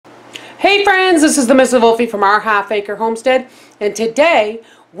Hey friends, this is the Mrs. Wolfie from our Half Acre Homestead, and today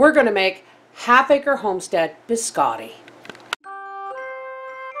we're going to make Half Acre Homestead Biscotti.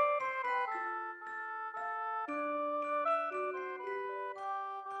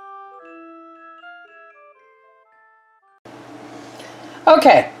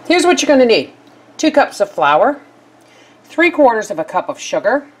 Okay, here's what you're going to need. 2 cups of flour, 3/4 of a cup of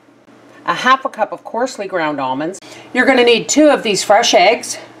sugar, a 1/2 cup of coarsely ground almonds. You're going to need 2 of these fresh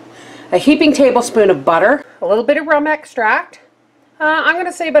eggs, a heaping tablespoon of butter, a little bit of rum extract, I'm going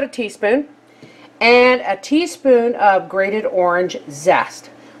to say about a teaspoon, and a teaspoon of grated orange zest.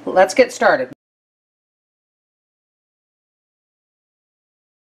 Let's get started.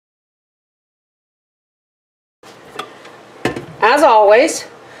 As always,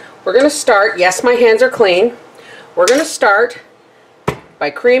 we're going to start, yes, my hands are clean, we're going to start by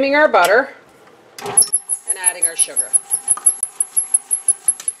creaming our butter and adding our sugar.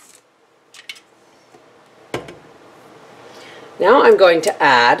 Now I'm going to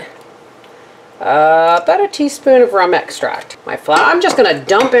add about a teaspoon of rum extract. My flour, I'm just going to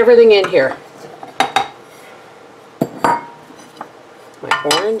dump everything in here. My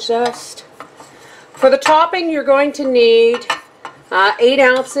orange zest. For the topping, you're going to need 8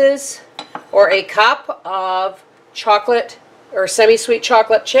 ounces or a cup of chocolate or semi-sweet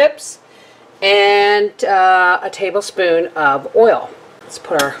chocolate chips and a tablespoon of oil. Let's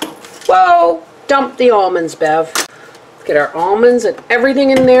put our, whoa, dump the almonds, Bev. Get our almonds and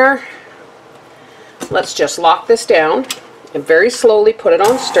everything in there. Let's just lock this down and very slowly put it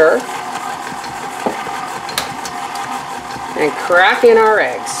on stir and crack in our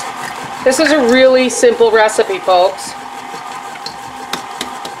eggs. This is a really simple recipe, folks.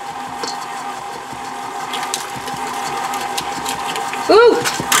 Ooh!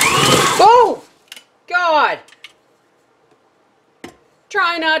 Oh! God!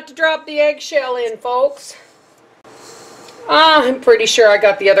 Try not to drop the eggshell in, folks. I'm pretty sure I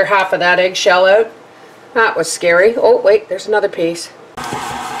got the other half of that eggshell out. That was scary. Oh, wait, there's another piece.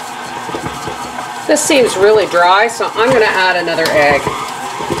 This seems really dry, so I'm going to add another egg.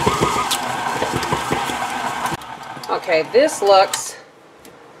 Okay, this looks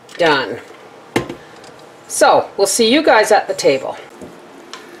done. So, we'll see you guys at the table.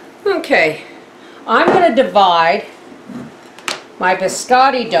 Okay, I'm going to divide my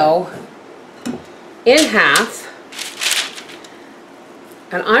biscotti dough in half.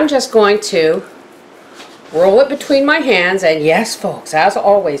 And I'm just going to roll it between my hands, and yes, folks, as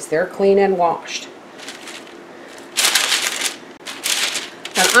always, they're clean and washed.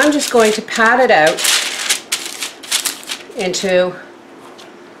 And I'm just going to pat it out into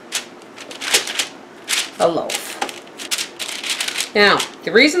a loaf. Now,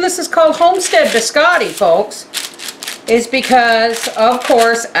 the reason this is called Homestead Biscotti, folks, is because, of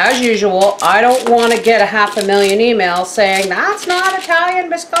course, as usual, I don't want to get 500,000 emails saying, that's not Italian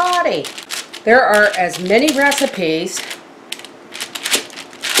biscotti. There are as many recipes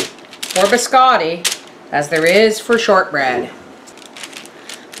for biscotti as there is for shortbread.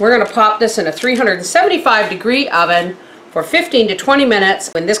 We're going to pop this in a 375-degree oven for 15 to 20 minutes.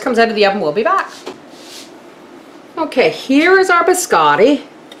 When this comes out of the oven, we'll be back. Okay, here is our biscotti.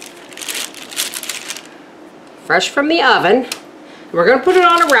 Fresh from the oven. We're going to put it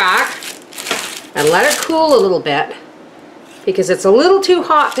on a rack and let it cool a little bit because it's a little too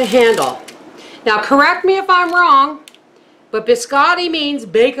hot to handle. Now correct me if I'm wrong, but biscotti means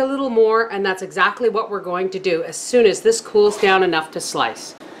bake a little more, and that's exactly what we're going to do as soon as this cools down enough to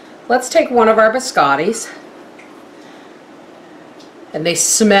slice. Let's take one of our biscottis, and they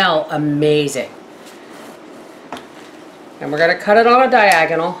smell amazing. And we're going to cut it on a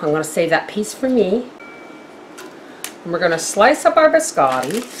diagonal. I'm going to save that piece for me. And we're going to slice up our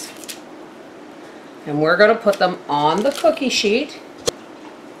biscottis, and we're going to put them on the cookie sheet.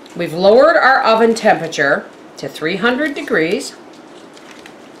 We've lowered our oven temperature to 300 degrees.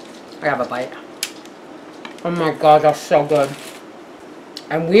 I have a bite. Oh my God, that's so good.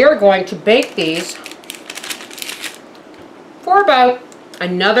 And we are going to bake these for about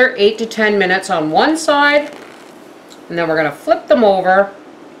another 8 to 10 minutes on one side, and then we're going to flip them over.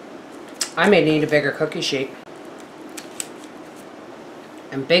 I may need a bigger cookie sheet.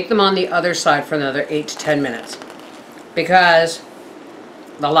 And bake them on the other side for another 8 to 10 minutes. Because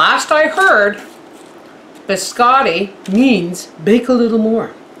the last I heard, biscotti means bake a little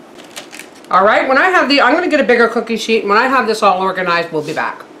more. Alright, when I have I'm going to get a bigger cookie sheet, and when I have this all organized, we'll be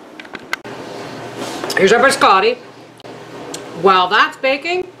back. Here's our biscotti. While that's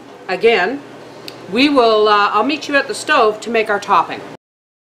baking, again, we will, I'll meet you at the stove to make our topping.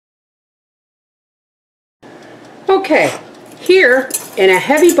 Okay. Here, in a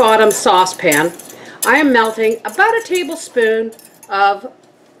heavy bottom saucepan, I am melting about a tablespoon of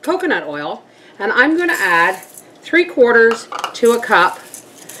coconut oil, and I'm going to add 3/4 to a cup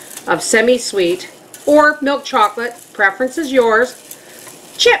of semi-sweet or milk chocolate, preference is yours,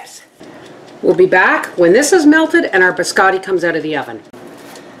 chips. We'll be back when this is melted and our biscotti comes out of the oven.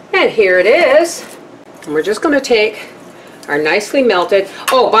 And here it is. And we're just going to take our nicely melted,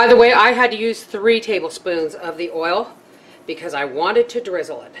 oh, by the way, I had to use 3 tablespoons of the oil because I wanted to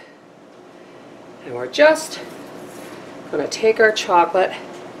drizzle it. And we're just going to take our chocolate.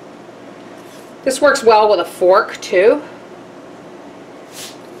 This works well with a fork too.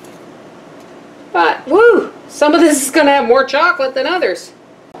 But, woo, some of this is going to have more chocolate than others.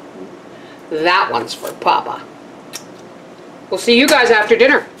 That one's for Papa. We'll see you guys after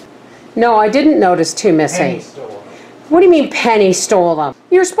dinner. No, I didn't notice 2 missing. Penny stole them. What do you mean Penny stole them?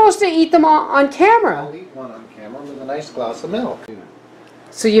 You're supposed to eat them on camera. I'll eat one on camera with a nice glass of milk.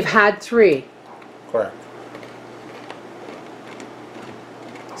 So you've had 3. Correct.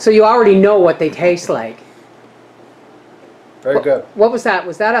 So you already know what they taste like. Very good. What was that?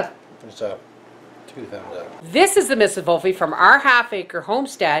 Was that a... It's a 2 thumbs up. This is the Mrs. Wolfie from our Half Acre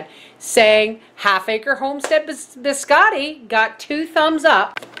Homestead saying Half Acre Homestead Biscotti got 2 thumbs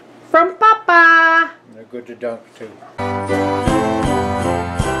up from Papa. They're good to dunk too.